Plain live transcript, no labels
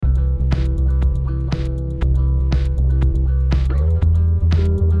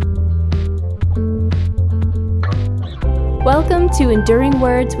Welcome to Enduring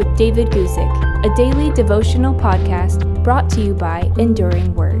Words with David Guzik, a daily devotional podcast brought to you by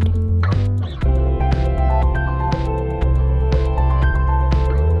Enduring Word.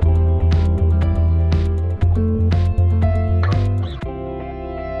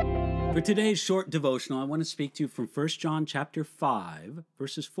 For today's short devotional, I want to speak to you from 1 John chapter 5,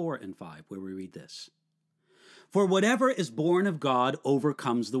 verses 4 and 5, where we read this. For whatever is born of God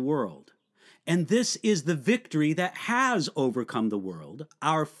overcomes the world. And this is the victory that has overcome the world,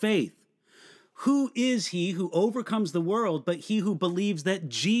 our faith. Who is he who overcomes the world but he who believes that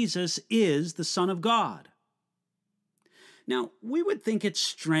Jesus is the Son of God? Now, we would think it's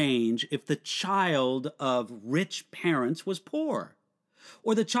strange if the child of rich parents was poor,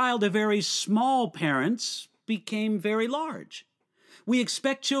 or the child of very small parents became very large. We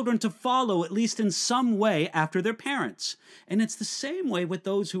expect children to follow, at least in some way, after their parents. And it's the same way with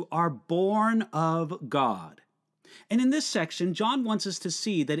those who are born of God. And in this section, John wants us to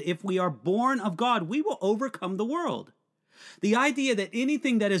see that if we are born of God, we will overcome the world. The idea that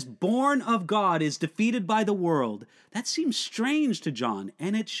anything that is born of God is defeated by the world, that seems strange to John,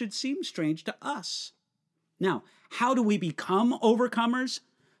 and it should seem strange to us. Now, how do we become overcomers?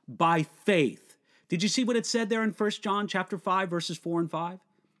 By faith. Did you see what it said there in 1 John chapter 5, verses 4 and 5?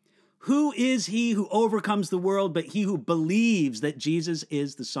 Who is he who overcomes the world but he who believes that Jesus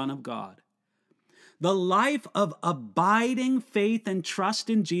is the Son of God? The life of abiding faith and trust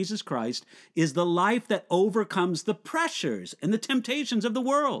in Jesus Christ is the life that overcomes the pressures and the temptations of the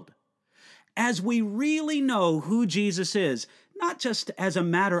world. As we really know who Jesus is, not just as a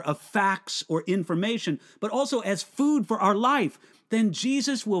matter of facts or information, but also as food for our life, then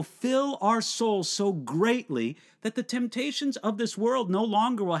Jesus will fill our souls so greatly that the temptations of this world no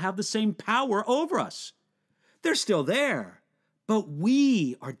longer will have the same power over us. They're still there, but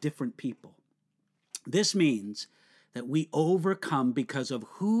we are different people. This means that we overcome because of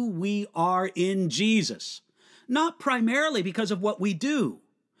who we are in Jesus, not primarily because of what we do.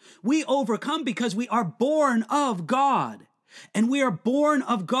 We overcome because we are born of God. And we are born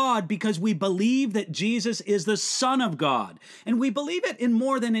of God because we believe that Jesus is the Son of God. And we believe it in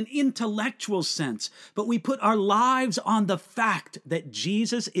more than an intellectual sense, but we put our lives on the fact that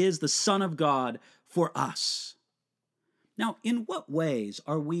Jesus is the Son of God for us. Now, in what ways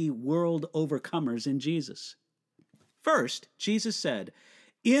are we world overcomers in Jesus? First, Jesus said,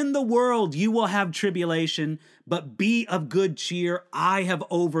 "In the world you will have tribulation, but be of good cheer. I have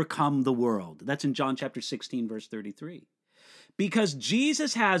overcome the world." That's in John chapter 16, verse 33. Because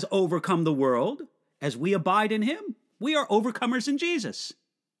Jesus has overcome the world, as we abide in him, we are overcomers in Jesus.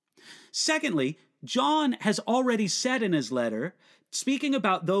 Secondly, John has already said in his letter, speaking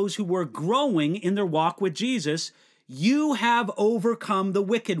about those who were growing in their walk with Jesus, you have overcome the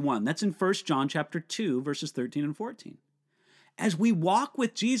wicked one. That's in 1 John chapter 2, verses 13 and 14. As we walk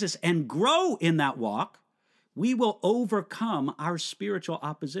with Jesus and grow in that walk, we will overcome our spiritual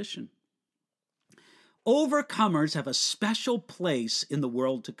opposition. Overcomers have a special place in the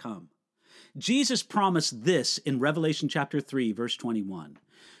world to come. Jesus promised this in Revelation chapter 3, verse 21.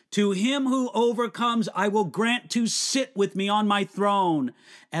 To him who overcomes, I will grant to sit with me on my throne,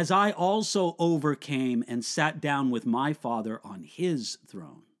 as I also overcame and sat down with my Father on his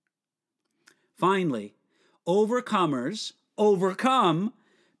throne. Finally, overcomers overcome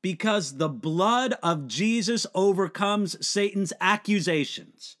because the blood of Jesus overcomes Satan's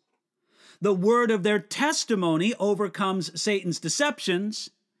accusations. The word of their testimony overcomes Satan's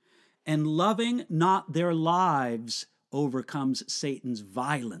deceptions, and loving not their lives overcomes Satan's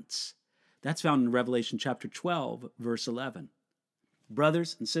violence. That's found in Revelation chapter 12, verse 11.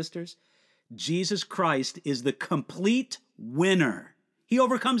 Brothers and sisters, Jesus Christ is the complete winner. He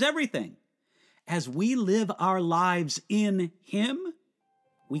overcomes everything. As we live our lives in him,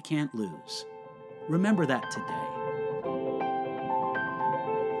 we can't lose. Remember that today.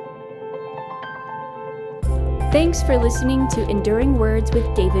 Thanks for listening to Enduring Words with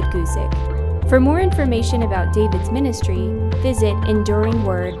David Guzik. For more information about David's ministry, visit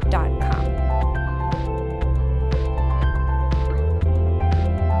enduringword.com.